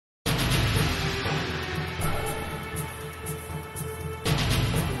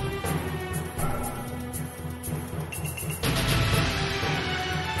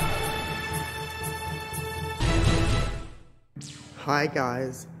Hi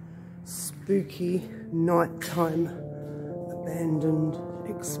guys, spooky nighttime abandoned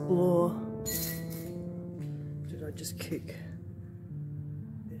explore. Did I just kick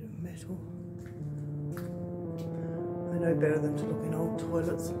a bit of metal? I know better than to look in old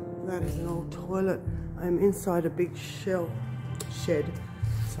toilets. That is an old toilet. I am inside a big shed.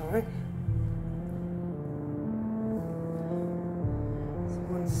 Sorry.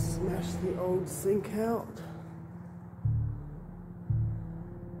 Someone smashed the old sink out.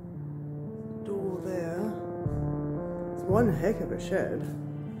 One heck of a shed.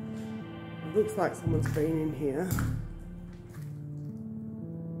 It looks like someone's been in here.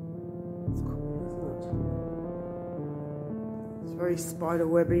 It's cool, isn't it? It's very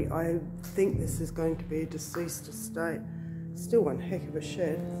spiderwebby. I think this is going to be a deceased estate. Still one heck of a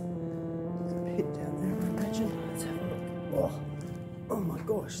shed. There's a pit down there, I imagine. Let's have a look. Oh my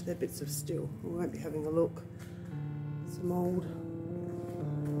gosh, they're bits of steel. We won't be having a look. Some old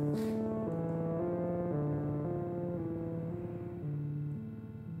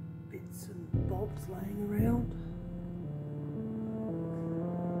bits and bobs laying around.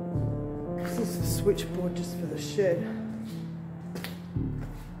 This is the switchboard just for the shed.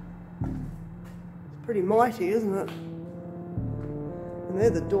 It's pretty mighty, isn't it? And they're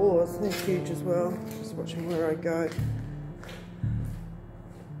the doors, they're huge as well. Just watching where I go.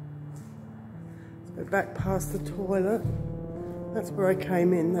 Let's go back past the toilet. That's where I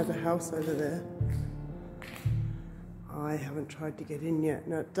came in. There's a house over there. I haven't tried to get in yet.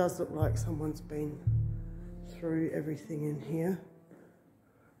 Now it does look like someone's been through everything in here.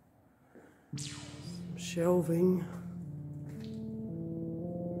 Some shelving.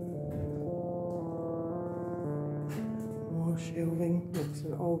 More shelving. Looks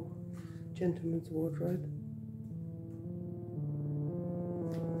an old gentleman's wardrobe.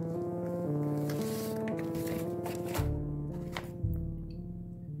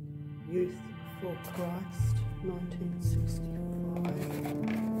 Youth for Christ. 1965.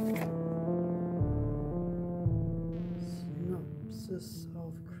 Synopsis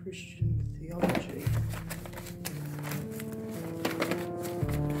of Christian theology.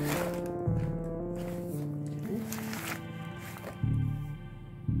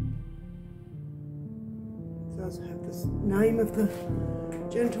 It does have the name of the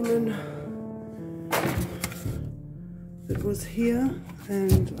gentleman that was here.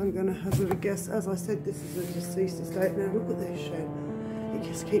 And I'm going to have a little guess. As I said, this is a deceased estate. Now look at this shed. It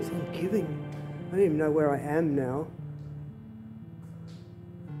just keeps on giving. I don't even know where I am now.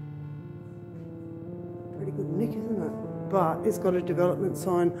 Pretty good nick, isn't it? But it's got a development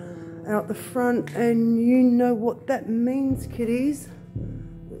sign out the front, and you know what that means, kiddies.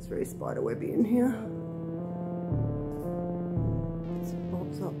 It's very spiderwebby in here. Some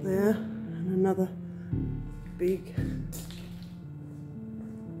bobs up there, and another big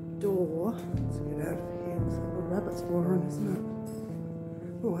door. Let's get out of here. It's like a rabbit's warren, isn't it?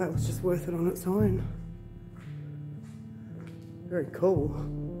 Oh, that was just worth it on its own. Very cool.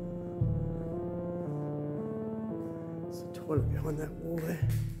 There's a toilet behind that wall there.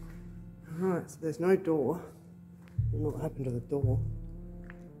 Alright, so there's no door. I don't know what happened to the door. What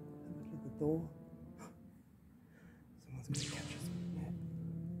happened to the door? Someone's going to catch us.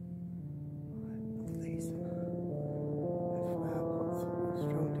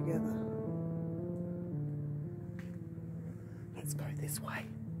 Let's go this way,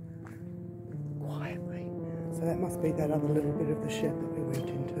 quietly. So that must be that other little bit of the shed that we went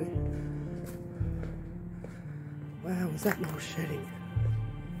into. Wow, is that more shedding?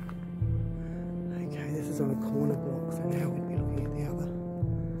 Okay, this is on a corner block, so now we'd be looking at the other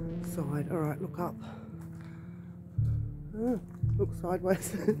side. Alright, look up. Oh, look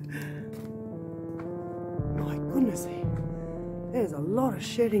sideways. My goodness, there's a lot of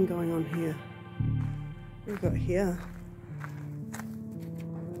shedding going on here. What have we got here?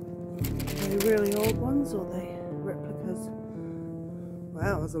 Are they really old ones or are they replicas?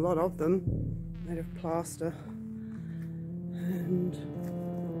 Wow, there's a lot of them made of plaster. And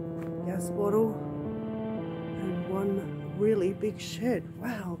gas bottle. And one really big shed.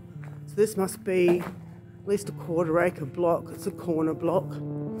 Wow. So this must be at least a quarter-acre block. It's a corner block.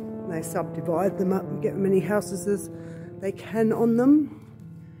 And they subdivide them up and get as many houses as they can on them.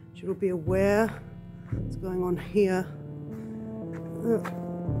 You'll be aware what's going on here.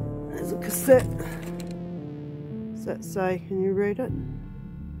 There's a cassette. What's that say? Can you read it?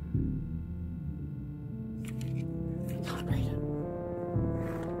 Can't read it.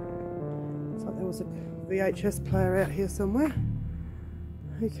 Looks like there was a VHS player out here somewhere.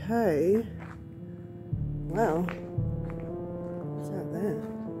 Okay. Wow. What's out there?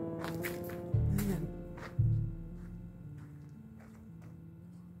 Man.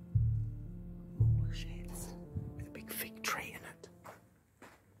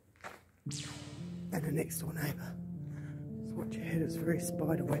 and a next door neighbour. Just watch your head, it's very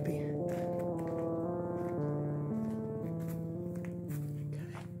spider webby.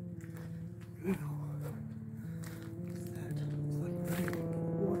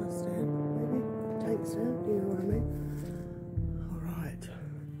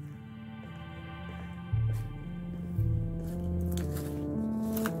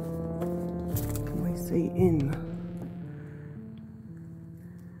 In.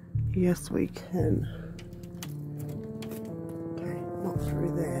 Yes, we can. Okay, not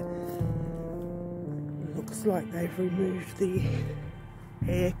through there. Looks like they've removed the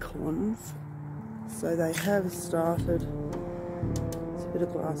air cons, so they have started. There's a bit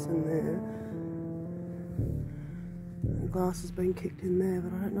of glass in there. The glass has been kicked in there,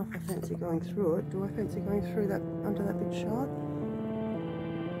 but I don't know if I fancy going through it. Do I fancy going through that under that big shard?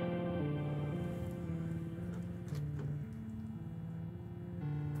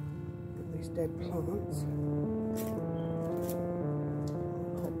 Dead plants,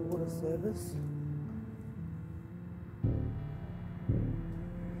 hot water service.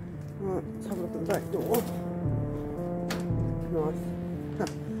 Right, let's have a look at the back door. Nice. Huh.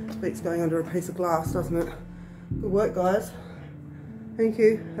 Beats going under a piece of glass, doesn't it? Good work, guys. Thank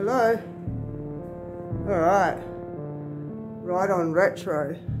you. Hello. Alright. Right on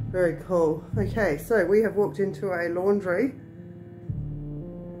retro. Very cool. Okay, so we have walked into a laundry.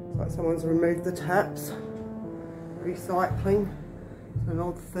 Like someone's removed the taps, recycling, an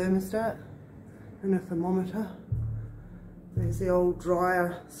old thermostat and a thermometer. There's the old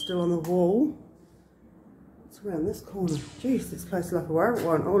dryer still on the wall. What's around this corner? Jeez, this place is like a warrant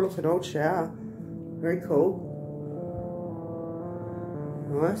one. Oh, look, an old shower. Very cool.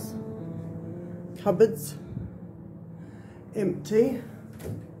 Nice. Cupboards. Empty.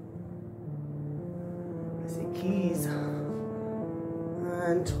 I see keys.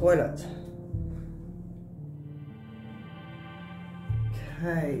 And toilet.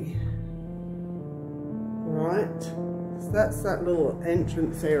 Okay. Right. So that's that little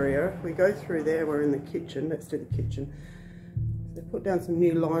entrance area. If we go through there, we're in the kitchen. Let's do the kitchen. So they put down some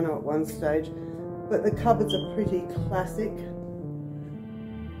new lino at one stage, but the cupboards are pretty classic.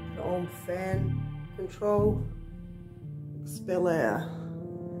 The old fan control. Expel air.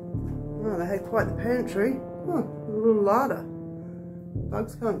 Oh, they had quite the pantry. Oh, a little larder.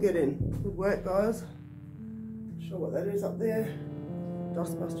 Bugs can't get in. Good work, guys. Not sure what that is up there.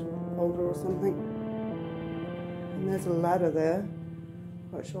 Dustbuster holder or something. And there's a ladder there.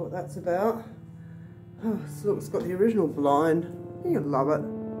 Quite sure what that's about. Oh, so look, it's got the original blind. You'll love it.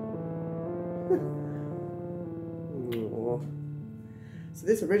 Oh. So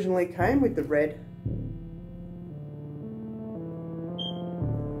this originally came with the red.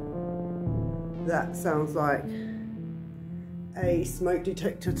 That sounds like a smoke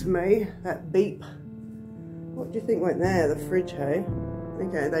detector to me, that beep. What do you think went there? The fridge, hey?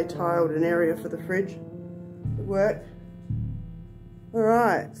 Okay, they tiled an area for the fridge. Good work.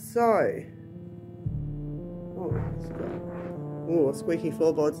 Alright, so. Oh, squeaky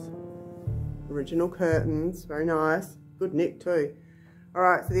floorboards. Original curtains, very nice. Good nick too.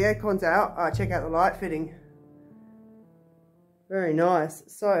 Alright, so the aircon's out. Check out the light fitting. Very nice.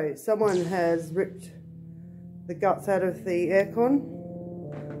 So, someone has ripped the guts out of the aircon.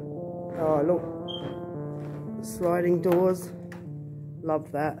 Oh, look. The sliding doors.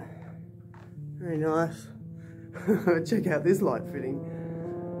 Love that. Very nice. Check out this light fitting.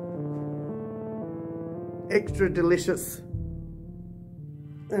 Extra delicious.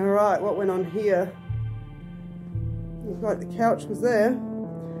 Alright, what went on here? Looks like the couch was there.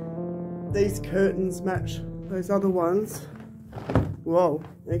 These curtains match those other ones. Whoa,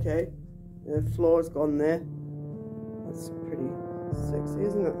 okay. The floor's gone there. That's pretty sexy,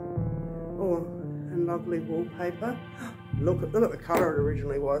 isn't it? Oh, and lovely wallpaper. Look at the colour it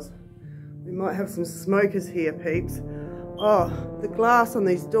originally was. We might have some smokers here, peeps. Oh, the glass on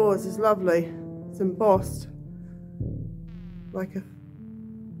these doors is lovely. It's embossed like a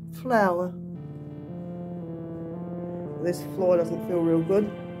flower. This floor doesn't feel real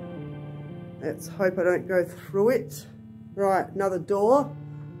good. Let's hope I don't go through it. Right, another door.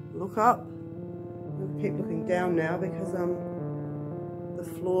 Look up. I'll keep looking down now because the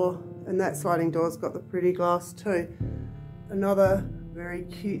floor and that sliding door's got the pretty glass too. Another very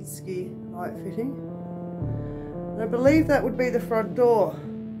cute-ski light fitting. And I believe that would be the front door.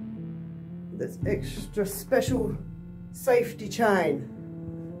 This extra special safety chain.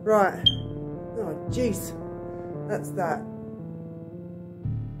 Right. Oh, jeez. That's that.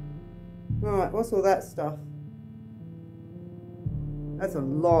 Right, what's all that stuff? That's a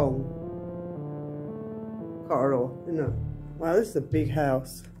long corridor, isn't it? Wow, this is a big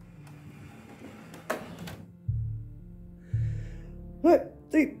house.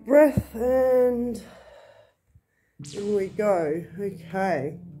 Deep breath and in we go.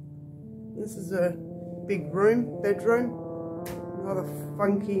 Okay, this is a big room, bedroom, another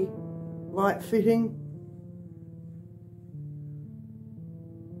funky light fitting,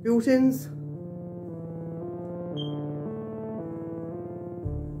 built-ins.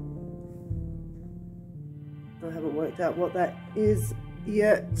 I haven't worked out what that is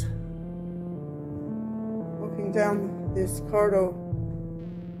yet. Walking down this corridor.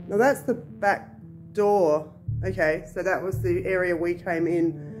 Now that's the back door. Okay, so that was the area we came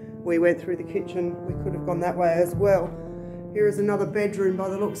in. We went through the kitchen. We could have gone that way as well. Here is another bedroom by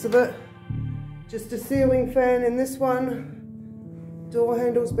the looks of it. Just a ceiling fan in this one. Door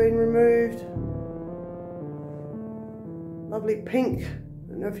handle's been removed. Lovely pink. I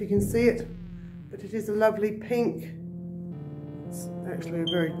don't know if you can see it, but it is a lovely pink. It's actually a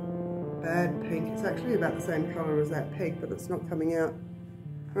very bad pink. It's actually about the same colour as that peg, but it's not coming out.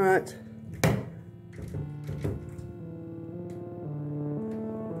 Right.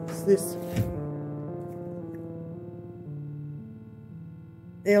 It's this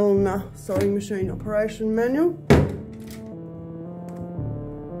Elna sewing machine operation manual.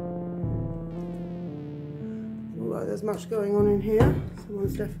 Although there's much going on in here,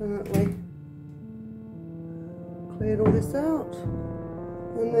 someone's definitely cleared all this out.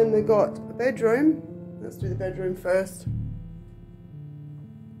 And then they've got a bedroom. Let's do the bedroom first.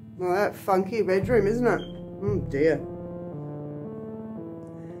 Well, that funky bedroom, isn't it? Oh dear.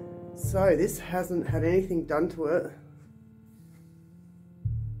 So this hasn't had anything done to it.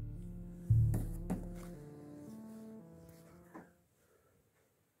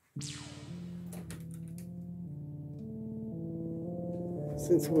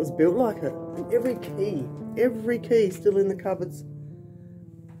 Since it was built like it. And every key still in the cupboards.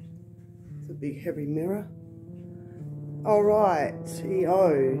 It's a big heavy mirror. Alright,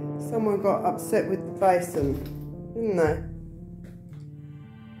 someone got upset with the basin, didn't they?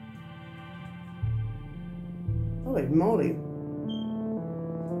 Holy moly.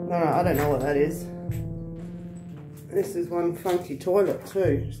 No, I don't know what that is. This is one funky toilet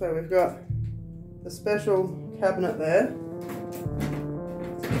too. So we've got the special cabinet there.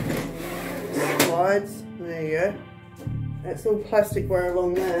 Slides, there you go. That's all plasticware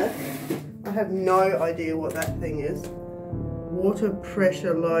along there. I have no idea what that thing is. Water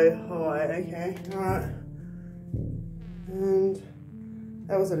pressure low, high, okay, alright. And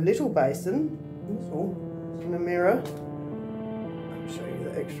that was a little basin, that's all, and a mirror. I'll show you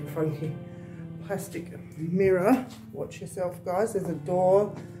the extra funky plastic mirror. Watch yourself, guys. There's a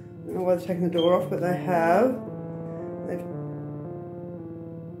door. I don't know why they're taking the door off, but they have. They've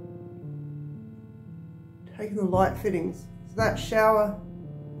taken the light fittings. So that shower,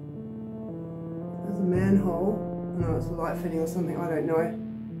 there's a manhole. No, it's a light fitting or something, I don't know.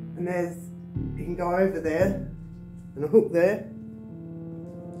 And there's, you can go over there, and a hook there.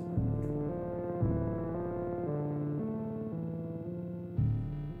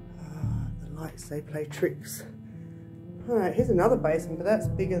 The lights, they play tricks. Alright, here's another basin, but that's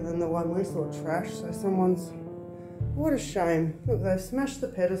bigger than the one we saw trash, so someone's... What a shame. Look, they've smashed the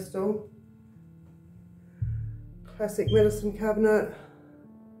pedestal. Classic medicine cabinet.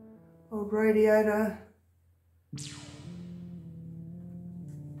 Old radiator.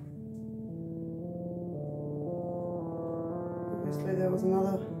 Obviously there was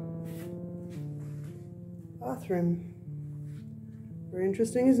another bathroom. Very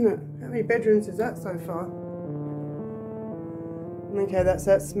interesting, isn't it? How many bedrooms is that so far? Okay, that's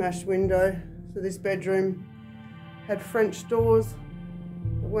that smashed window. So this bedroom had French doors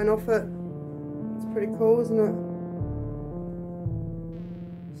that went off it. It's pretty cool, isn't it?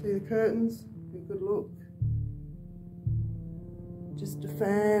 See the curtains? Be a good look. Just a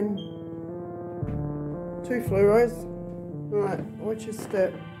fan. 2 fluoros. Right, watch your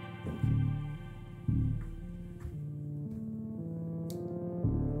step.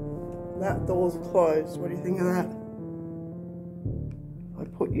 That door's closed. What do you think of that? I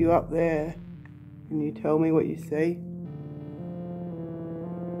put you up there. Can you tell me what you see?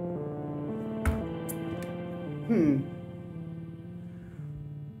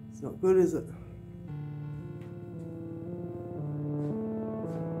 It's not good, is it?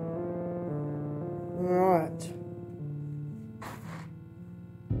 Alright.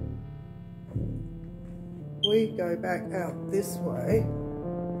 We go back out this way.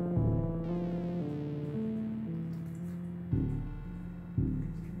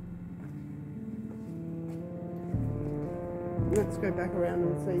 Let's go back around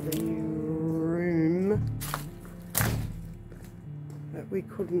and see the room that we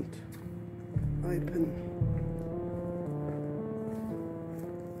couldn't open.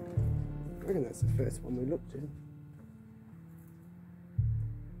 reckon that's the first one we looked in.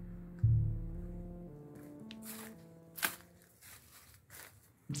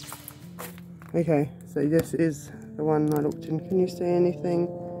 Okay, so this is the one I looked in. Can you see anything?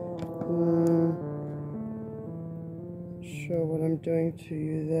 Sure what I'm doing to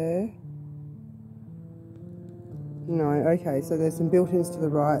you there. No, okay, so there's some built-ins to the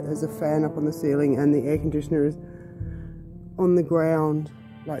right, there's a fan up on the ceiling, and the air conditioner is on the ground,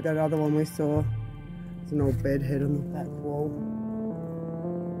 like that other one we saw. There's an old bed head on the back wall.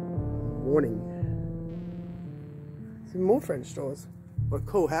 Warning. Some more French doors. What a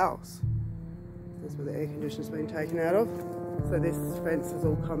cool house. That's where the air conditioner's been taken out of. So this fence has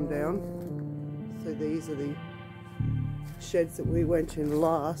all come down. So these are the sheds that we went in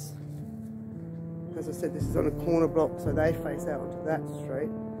last. As I said, this is on a corner block, so they face out onto that street.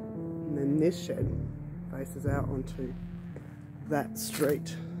 And then this shed faces out onto that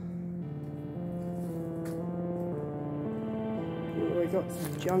street. We got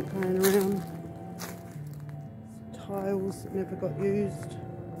some junk laying around. Some tiles that never got used.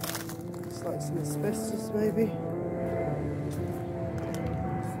 Looks like some asbestos maybe.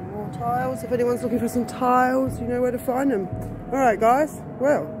 Some more tiles. If anyone's looking for some tiles, you know where to find them. Alright guys,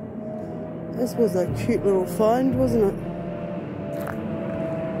 well, this was a cute little find, wasn't it?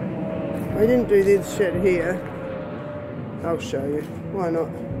 I didn't do this shed here. I'll show you. Why not?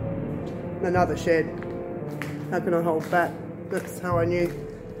 Another shed. How can I hold back? That's how I knew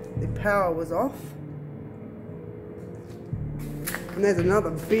the power was off. And there's another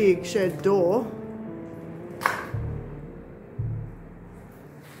big shed door.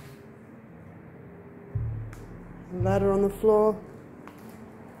 A ladder on the floor.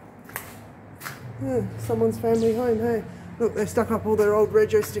 Yeah, someone's family home, hey? Look, they stuck up all their old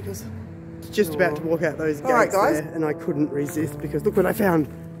rego stickers. Just about to walk out those gates guys. There, and I couldn't resist because look what I found.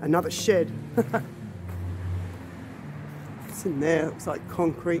 Another shed. It's in there, looks like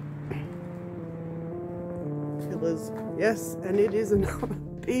concrete. Pillars. Yes, and it is another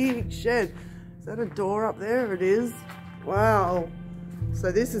big shed. Is that a door up there? It is. Wow.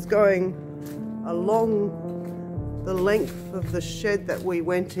 So this is going along the length of the shed that we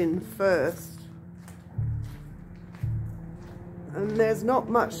went in first. And there's not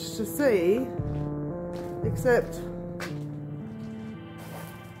much to see except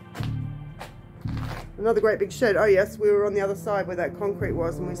another great big shed. Oh yes, we were on the other side where that concrete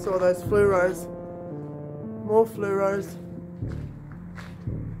was and we saw those fluoros. More fluoros.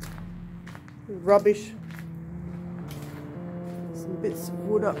 Rubbish. Some bits of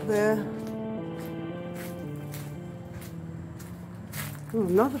wood up there. Oh,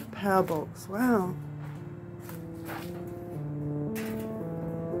 another power box. Wow.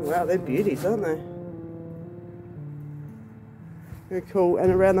 Wow, they're beauties, aren't they? Very cool.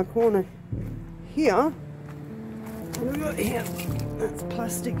 And around the corner here, what have we got here? That's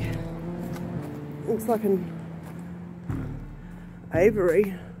plastic. Looks like an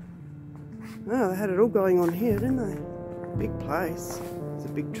aviary. Wow, they had it all going on here, didn't they? Big place. There's a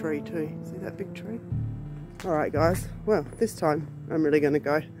big tree too. See that big tree? Alright guys, well this time I'm really going to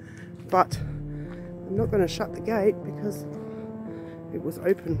go. But I'm not going to shut the gate because it was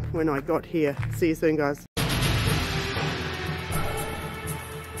open when I got here. See you soon guys.